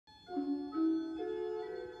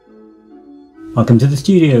Welcome to the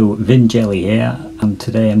studio, Vin Jelly here, and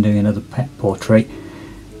today I'm doing another pet portrait,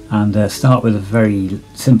 and start with a very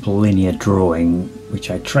simple linear drawing which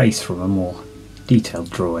I trace from a more detailed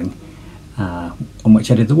drawing on which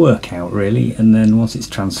I did the work out really, and then once it's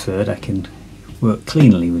transferred I can work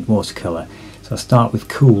cleanly with watercolour. So I start with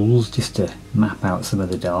cools just to map out some of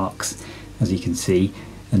the darks, as you can see,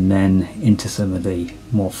 and then into some of the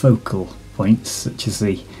more focal points such as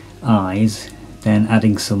the eyes, then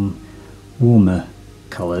adding some warmer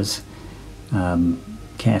colours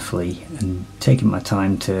carefully and taking my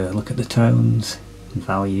time to look at the tones and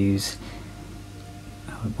values,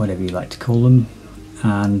 whatever you like to call them,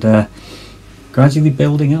 and gradually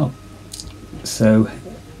building up. So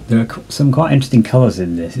there are some quite interesting colours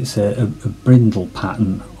in this. It's a brindle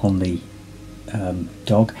pattern on the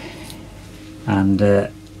dog, and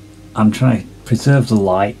I'm trying to preserve the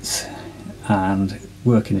lights and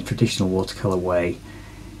work in a traditional watercolour way,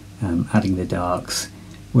 adding the darks,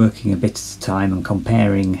 working a bit at a time and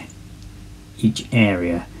comparing each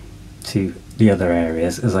area to the other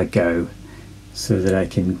areas as I go, so that I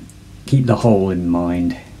can keep the whole in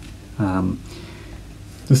mind.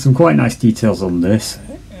 There's some quite nice details on this,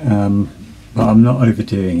 but I'm not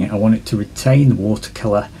overdoing it. I want it to retain the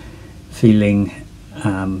watercolour feeling,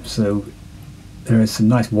 so there are some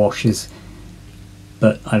nice washes,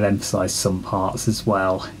 but I've emphasised some parts as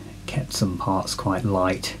well, kept some parts quite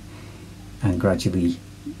light, and gradually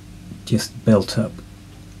just built up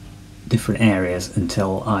different areas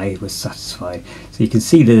until I was satisfied. So you can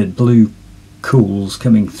see the blue cools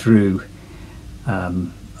coming through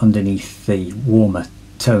underneath the warmer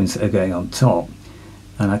tones that are going on top,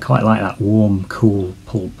 and I quite like that warm, cool,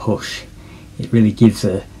 pull, push. It really gives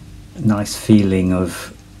a nice feeling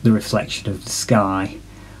of the reflection of the sky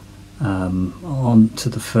onto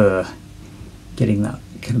the fur, getting that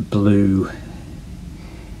kind of blue,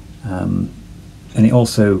 and it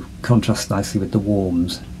also contrasts nicely with the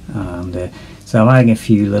warms, and so I'm adding a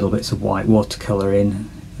few little bits of white watercolour in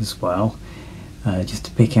as well, just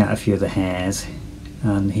to pick out a few of the hairs.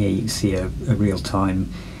 And here you can see a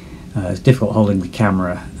real-time, it's difficult holding the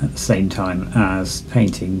camera at the same time as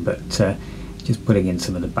painting, but just putting in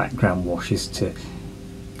some of the background washes to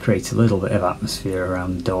create a little bit of atmosphere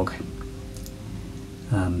around the dog.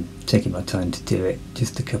 Taking my time to do it,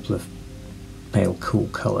 just a couple of pale cool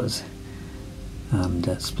colours and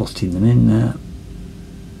splotting them in there.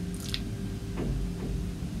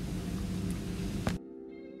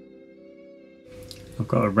 I've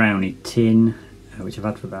got a Rowney tin which I've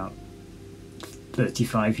had for about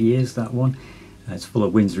 35 years, that one. It's full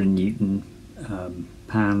of Winsor and Newton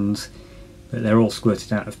pans, but they're all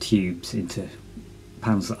squirted out of tubes into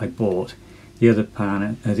pans that I bought. The other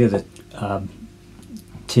pan, the other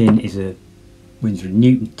tin is a Winsor and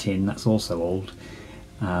Newton tin that's also old,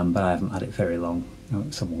 but I haven't had it very long.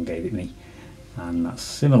 Someone gave it me, and that's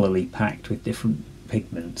similarly packed with different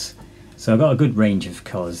pigments. So I've got a good range of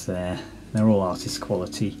colours there. They're all artist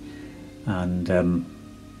quality, and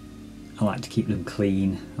I like to keep them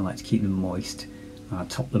clean, I like to keep them moist. I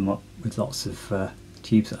top them up with lots of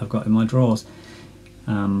tubes that I've got in my drawers.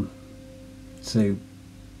 So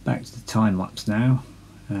back to the time lapse now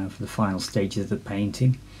for the final stages of the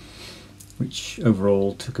painting, which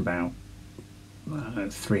overall took about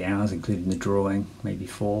 3 hours, including the drawing, maybe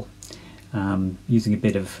 4. Using a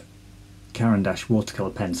bit of Caran D'ache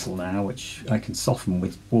watercolour pencil now, which I can soften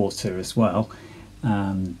with water as well,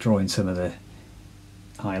 drawing some of the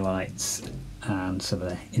highlights and some of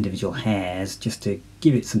the individual hairs just to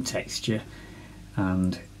give it some texture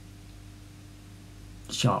and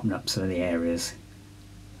sharpen up some of the areas.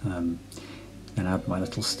 Then add my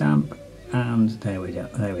little stamp, and there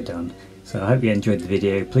we're done. So I hope you enjoyed the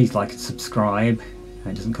video. Please like and subscribe.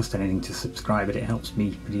 It doesn't cost anything to subscribe, but it helps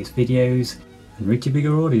me produce videos and reach a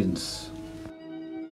bigger audience.